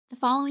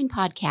following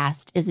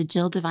podcast is a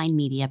Jill Devine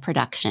Media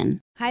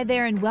production. Hi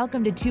there, and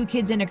welcome to Two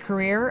Kids and a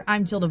Career.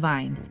 I'm Jill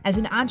Devine. As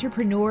an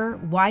entrepreneur,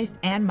 wife,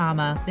 and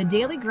mama, the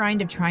daily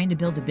grind of trying to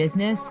build a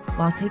business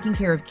while taking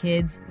care of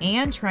kids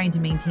and trying to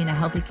maintain a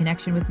healthy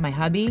connection with my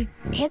hubby,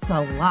 it's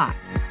a lot.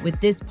 With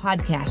this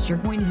podcast, you're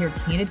going to hear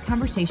candid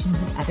conversations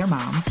with other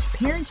moms,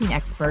 parenting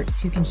experts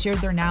who can share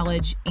their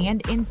knowledge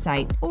and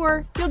insight,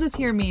 or you'll just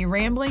hear me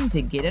rambling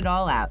to get it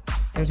all out.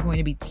 There's going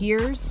to be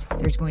tears,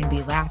 there's going to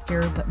be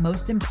laughter, but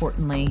most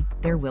importantly,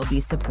 there will be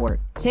support.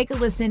 Take a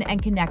listen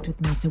and connect with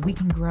me so we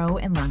can grow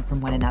and learn from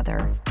one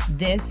another.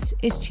 This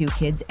is Two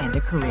Kids and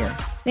a Career.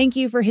 Thank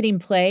you for hitting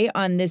play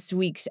on this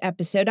week's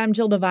episode. I'm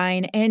Jill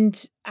Devine,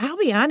 and I'll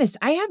be honest,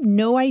 I have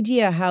no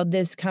idea how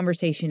this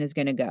conversation is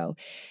going to go.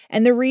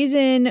 And the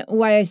reason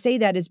why I say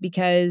that is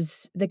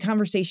because the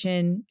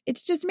conversation,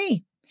 it's just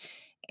me.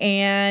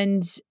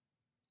 And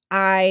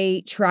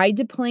I tried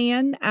to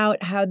plan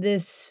out how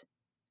this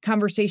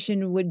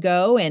conversation would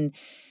go, and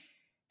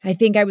I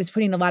think I was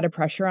putting a lot of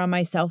pressure on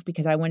myself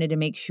because I wanted to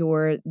make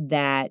sure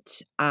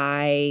that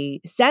I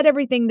said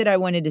everything that I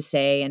wanted to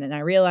say, and then I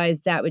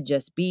realized that would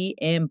just be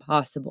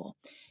impossible.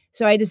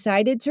 So I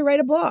decided to write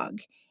a blog,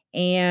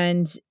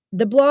 and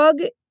the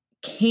blog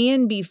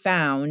can be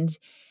found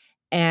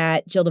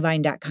at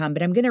jilldevine.com,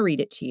 but I'm going to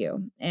read it to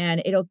you,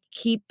 and it'll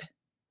keep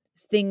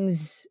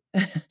things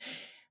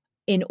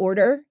in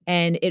order,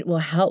 and it will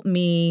help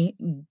me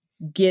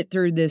get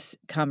through this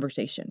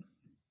conversation.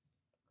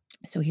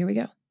 So here we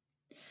go.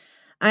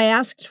 I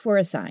asked for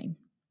a sign.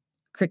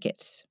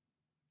 Crickets.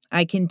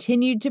 I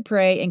continued to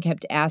pray and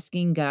kept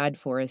asking God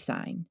for a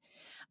sign.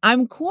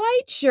 I'm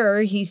quite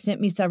sure he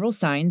sent me several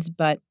signs,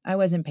 but I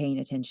wasn't paying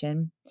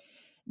attention.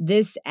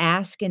 This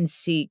ask and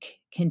seek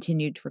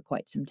continued for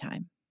quite some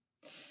time.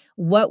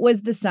 What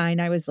was the sign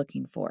I was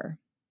looking for?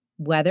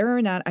 Whether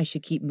or not I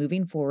should keep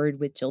moving forward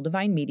with Jill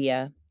Devine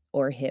Media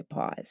or hit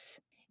pause.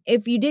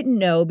 If you didn't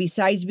know,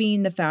 besides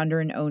being the founder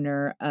and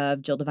owner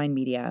of Jill Devine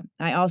Media,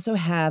 I also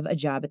have a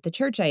job at the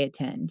church I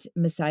attend,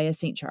 Messiah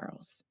St.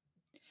 Charles.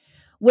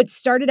 What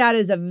started out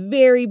as a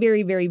very,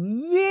 very, very,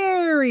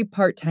 very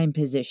part-time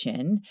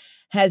position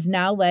has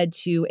now led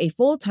to a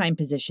full-time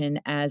position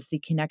as the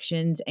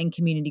Connections and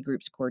Community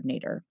Groups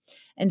Coordinator.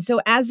 And so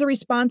as the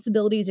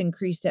responsibilities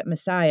increased at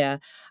Messiah,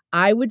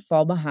 I would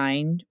fall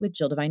behind with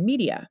Jill Devine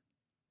Media.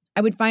 I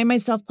would find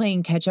myself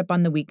playing catch up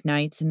on the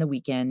weeknights and the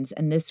weekends,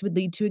 and this would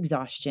lead to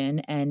exhaustion.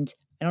 And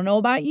I don't know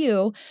about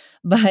you,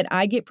 but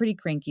I get pretty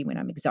cranky when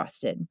I'm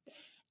exhausted.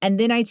 And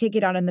then I take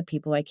it out on the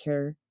people I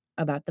care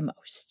about the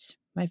most,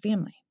 my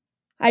family.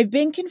 I've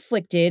been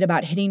conflicted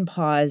about hitting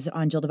pause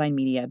on Jill Devine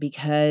Media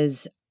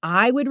because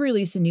I would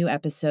release a new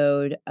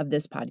episode of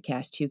this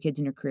podcast, Two Kids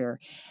and a Career,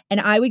 and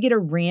I would get a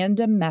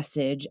random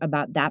message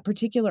about that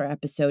particular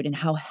episode and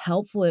how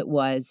helpful it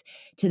was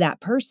to that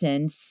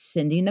person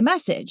sending the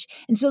message.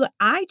 And so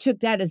I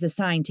took that as a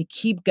sign to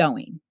keep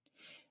going.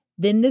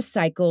 Then this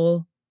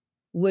cycle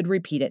would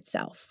repeat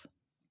itself.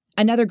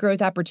 Another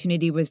growth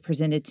opportunity was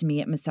presented to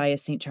me at Messiah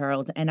St.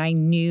 Charles, and I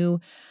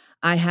knew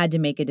I had to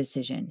make a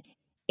decision.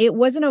 It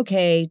wasn't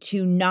okay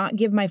to not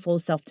give my full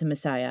self to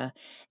Messiah,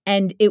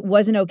 and it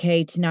wasn't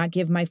okay to not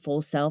give my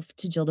full self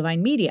to Jill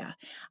Devine Media.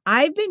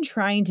 I've been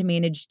trying to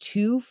manage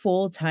 2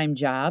 full-time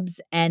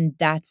jobs, and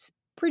that's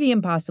pretty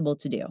impossible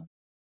to do.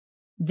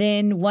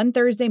 Then one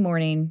Thursday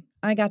morning,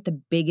 I got the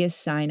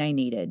biggest sign I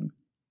needed.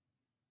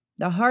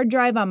 The hard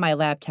drive on my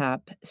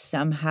laptop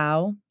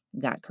somehow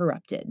got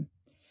corrupted.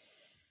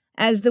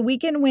 As the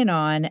weekend went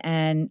on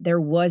and there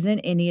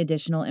wasn't any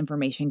additional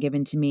information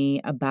given to me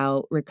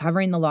about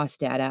recovering the lost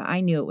data, I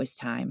knew it was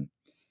time.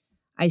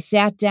 I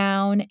sat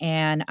down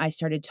and I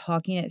started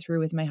talking it through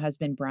with my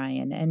husband,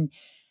 Brian. And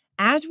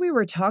as we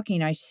were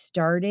talking, I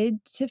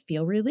started to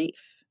feel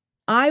relief.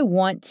 I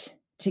want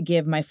to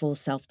give my full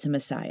self to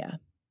Messiah.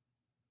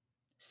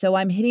 So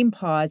I'm hitting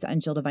pause on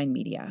Jill Devine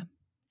Media.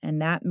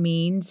 And that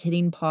means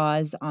hitting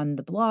pause on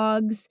the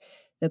blogs,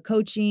 the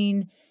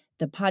coaching,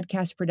 the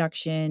podcast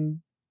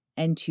production,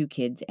 and 2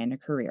 kids and a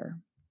career.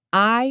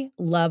 I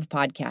love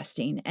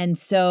podcasting. And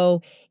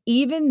so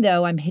even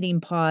though I'm hitting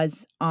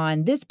pause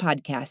on this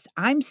podcast,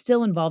 I'm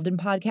still involved in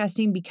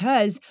podcasting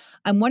because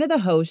I'm one of the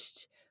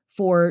hosts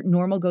for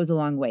Normal Goes a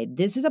Long Way.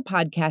 This is a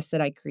podcast that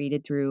I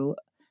created through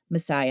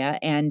Messiah,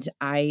 and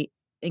I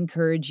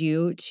encourage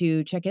you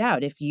to check it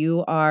out. If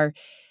you are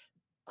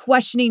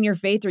questioning your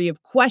faith, or you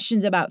have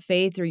questions about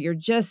faith, or you're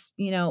just,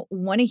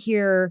 want to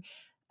hear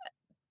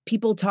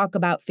people talk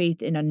about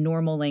faith in a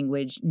normal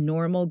language,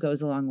 Normal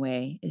Goes a Long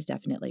Way is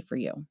definitely for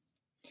you.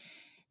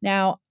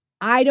 Now,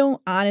 I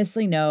don't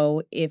honestly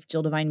know if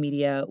Jill Devine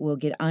Media will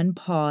get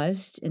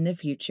unpaused in the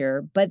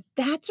future, but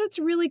that's what's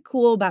really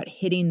cool about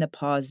hitting the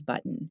pause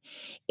button.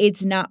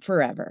 It's not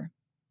forever.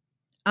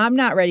 I'm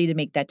not ready to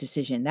make that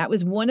decision. That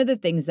was one of the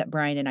things that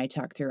Brian and I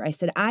talked through. I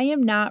said, I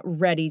am not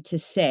ready to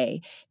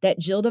say that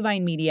Jill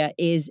Devine Media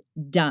is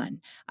done.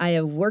 I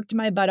have worked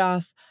my butt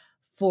off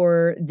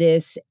for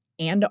this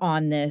and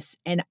on this,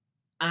 and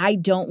I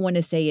don't want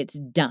to say it's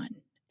done.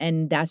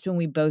 And that's when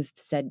we both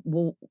said,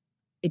 well,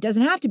 it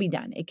doesn't have to be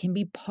done. It can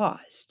be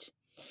paused.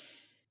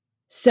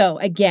 So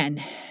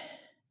again,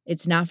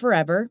 it's not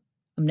forever.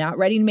 I'm not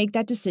ready to make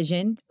that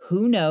decision.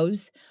 Who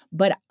knows?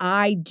 But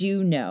I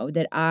do know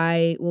that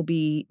I will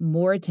be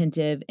more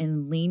attentive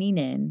and leaning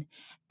in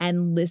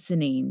and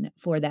listening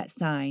for that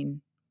sign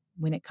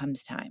when it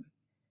comes time.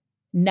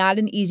 Not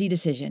an easy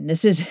decision.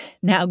 This is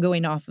now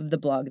going off of the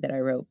blog that I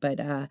wrote, but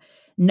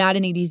not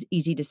an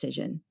easy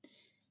decision.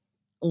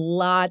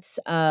 Lots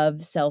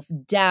of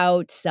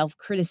self-doubt,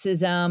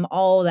 self-criticism,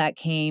 all that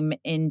came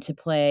into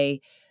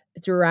play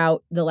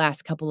throughout the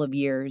last couple of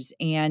years.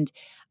 And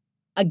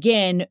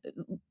again,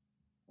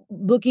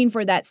 looking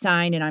for that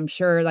sign, and I'm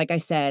sure, like I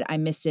said, I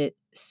missed it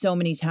so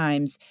many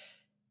times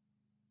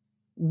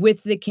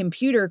with the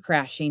computer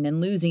crashing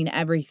and losing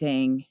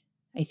everything.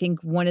 I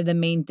think one of the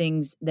main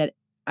things that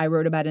I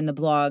wrote about in the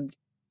blog,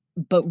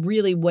 but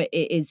really what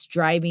it is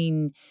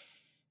driving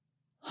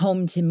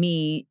home to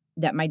me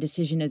that my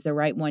decision is the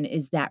right one,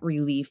 is that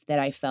relief that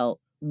I felt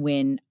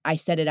when I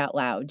said it out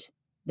loud,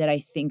 that I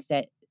think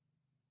that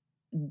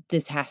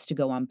this has to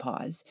go on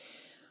pause.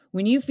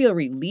 When you feel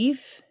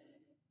relief,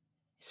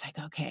 it's like,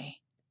 okay,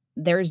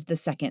 there's the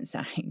second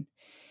sign.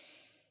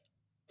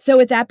 So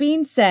with that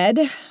being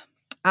said,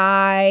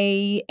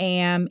 I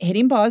am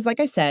hitting pause, like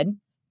I said.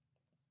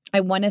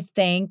 I want to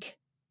thank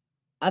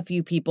a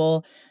few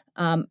people.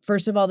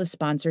 First of all, the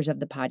sponsors of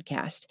the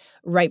podcast.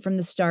 Right from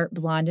the start,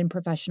 Blonde and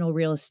Professional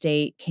Real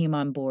Estate came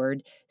on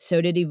board.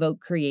 So did Evoke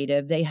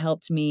Creative. They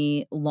helped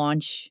me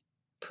launch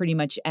pretty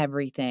much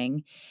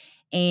everything.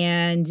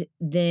 And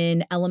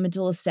then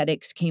Elemental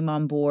Aesthetics came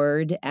on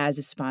board as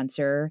a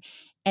sponsor.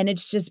 And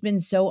it's just been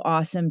so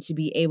awesome to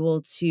be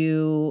able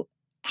to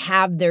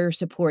have their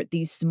support,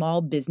 these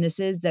small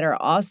businesses that are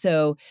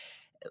also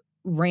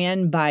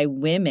ran by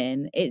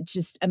women. It's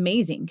just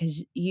amazing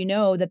because you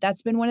know that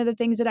that's been one of the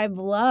things that I've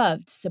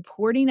loved,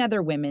 supporting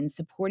other women,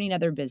 supporting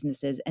other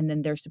businesses, and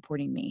then they're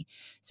supporting me.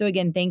 So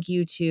again, thank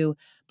you to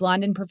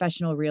Blonde and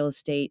Professional Real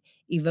Estate,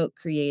 Evoke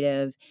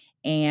Creative,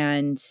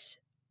 and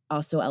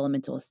also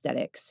Elemental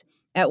Aesthetics.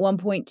 At one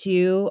point,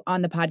 too,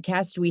 on the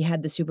podcast, we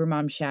had the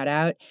Supermom shout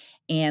out.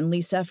 And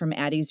Lisa from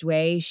Addie's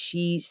Way,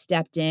 she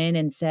stepped in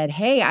and said,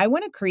 hey, I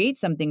want to create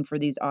something for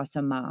these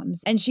awesome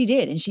moms. And she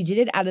did. And she did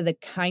it out of the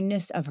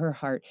kindness of her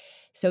heart.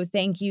 So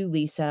thank you,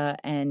 Lisa.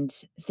 And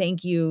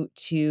thank you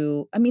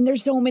to, I mean,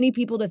 there's so many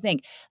people to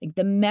thank. Like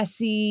the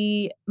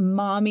Messy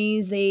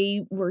Mommies,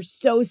 they were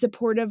so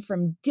supportive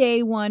from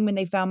day one when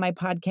they found my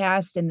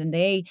podcast. And then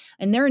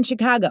they're in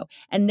Chicago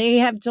and they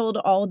have told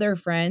all their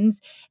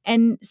friends.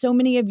 And so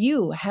many of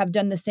you have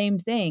done the same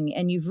thing.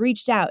 And you've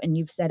reached out and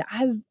you've said,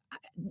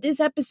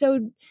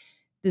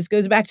 this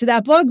goes back to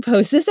that blog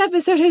post. This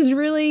episode has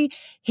really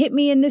hit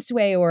me in this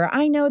way, or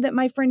I know that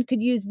my friend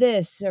could use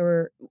this,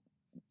 or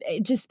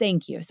just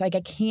thank you. So I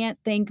can't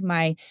thank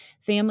my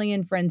family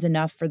and friends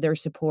enough for their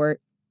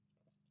support.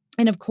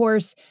 And of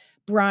course,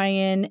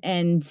 Brian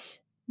and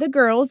the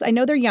girls, I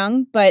know they're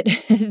young, but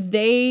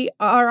they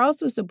are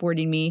also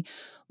supporting me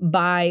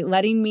by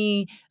letting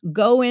me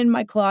go in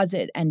my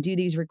closet and do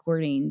these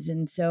recordings.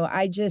 And so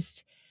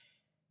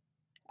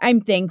I'm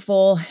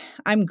thankful.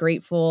 I'm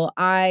grateful.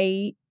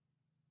 I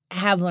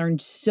have learned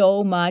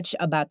so much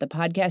about the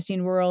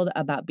podcasting world,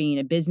 about being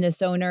a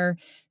business owner,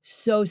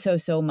 so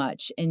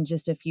much in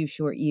just a few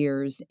short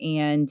years.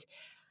 And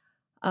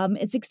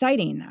it's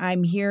exciting.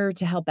 I'm here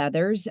to help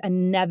others.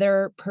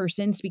 Another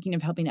person, speaking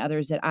of helping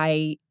others, that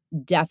I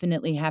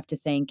definitely have to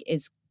thank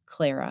is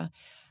Clara.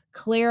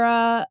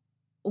 Clara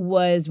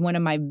was one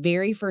of my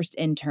very first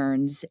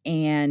interns,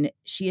 and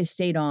she has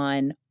stayed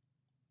on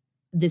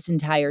this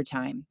entire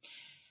time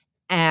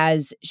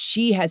as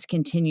she has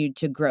continued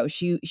to grow.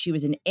 She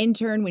was an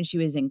intern when she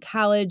was in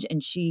college,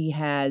 and she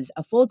has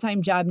a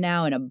full-time job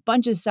now and a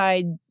bunch of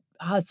side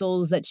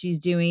hustles that she's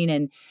doing,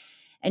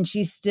 and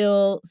she's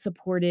still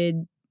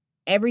supported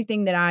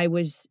everything that I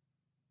was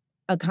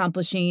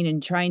accomplishing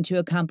and trying to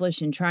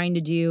accomplish and trying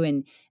to do,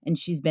 and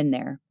she's been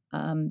there.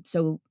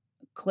 So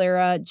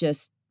Clara,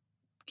 just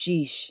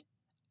geesh,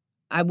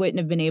 I wouldn't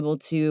have been able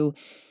to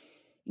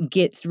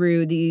get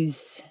through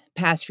these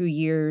past few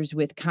years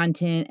with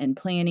content and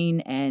planning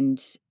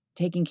and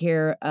taking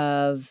care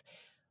of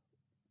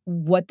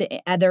what the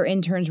other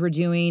interns were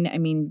doing. I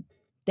mean,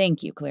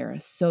 thank you, Clara,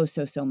 so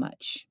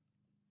much.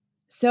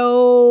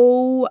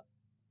 So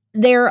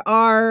there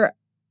are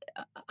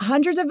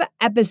hundreds of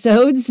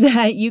episodes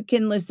that you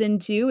can listen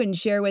to and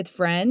share with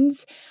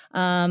friends.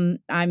 I'm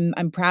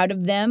proud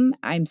of them.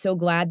 I'm so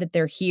glad that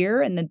they're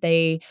here and that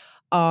they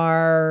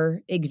are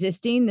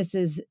existing. This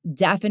is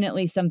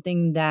definitely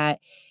something that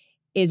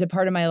is a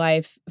part of my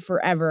life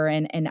forever,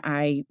 and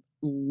I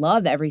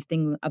love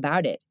everything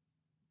about it.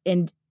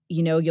 And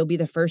you'll be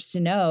the first to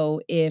know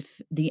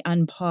if the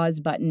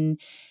unpause button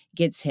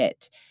gets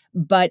hit.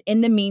 But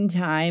in the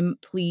meantime,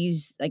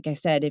 please, like I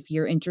said, if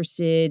you're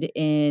interested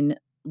in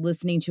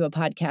listening to a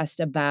podcast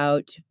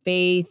about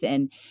faith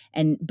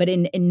but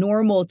in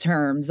normal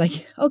terms,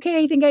 like,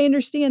 okay, I think I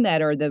understand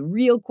that, or the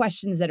real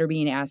questions that are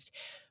being asked,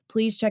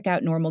 please check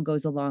out Normal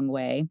Goes a Long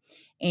Way.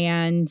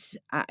 And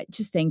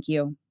just thank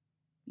you.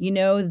 You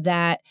know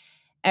that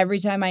every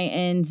time I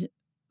end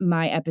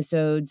my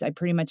episodes, I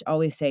pretty much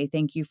always say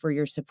thank you for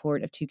your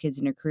support of Two Kids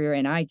and a Career.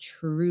 And I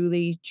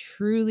truly,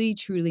 truly,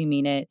 truly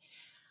mean it.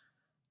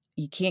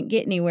 You can't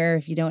get anywhere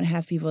if you don't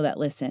have people that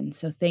listen.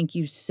 So thank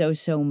you so,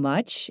 so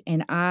much.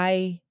 And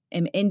I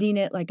am ending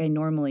it like I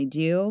normally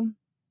do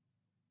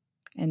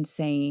and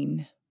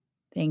saying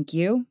thank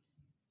you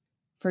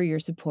for your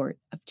support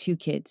of Two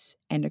Kids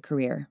and a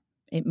Career.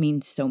 It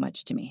means so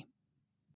much to me.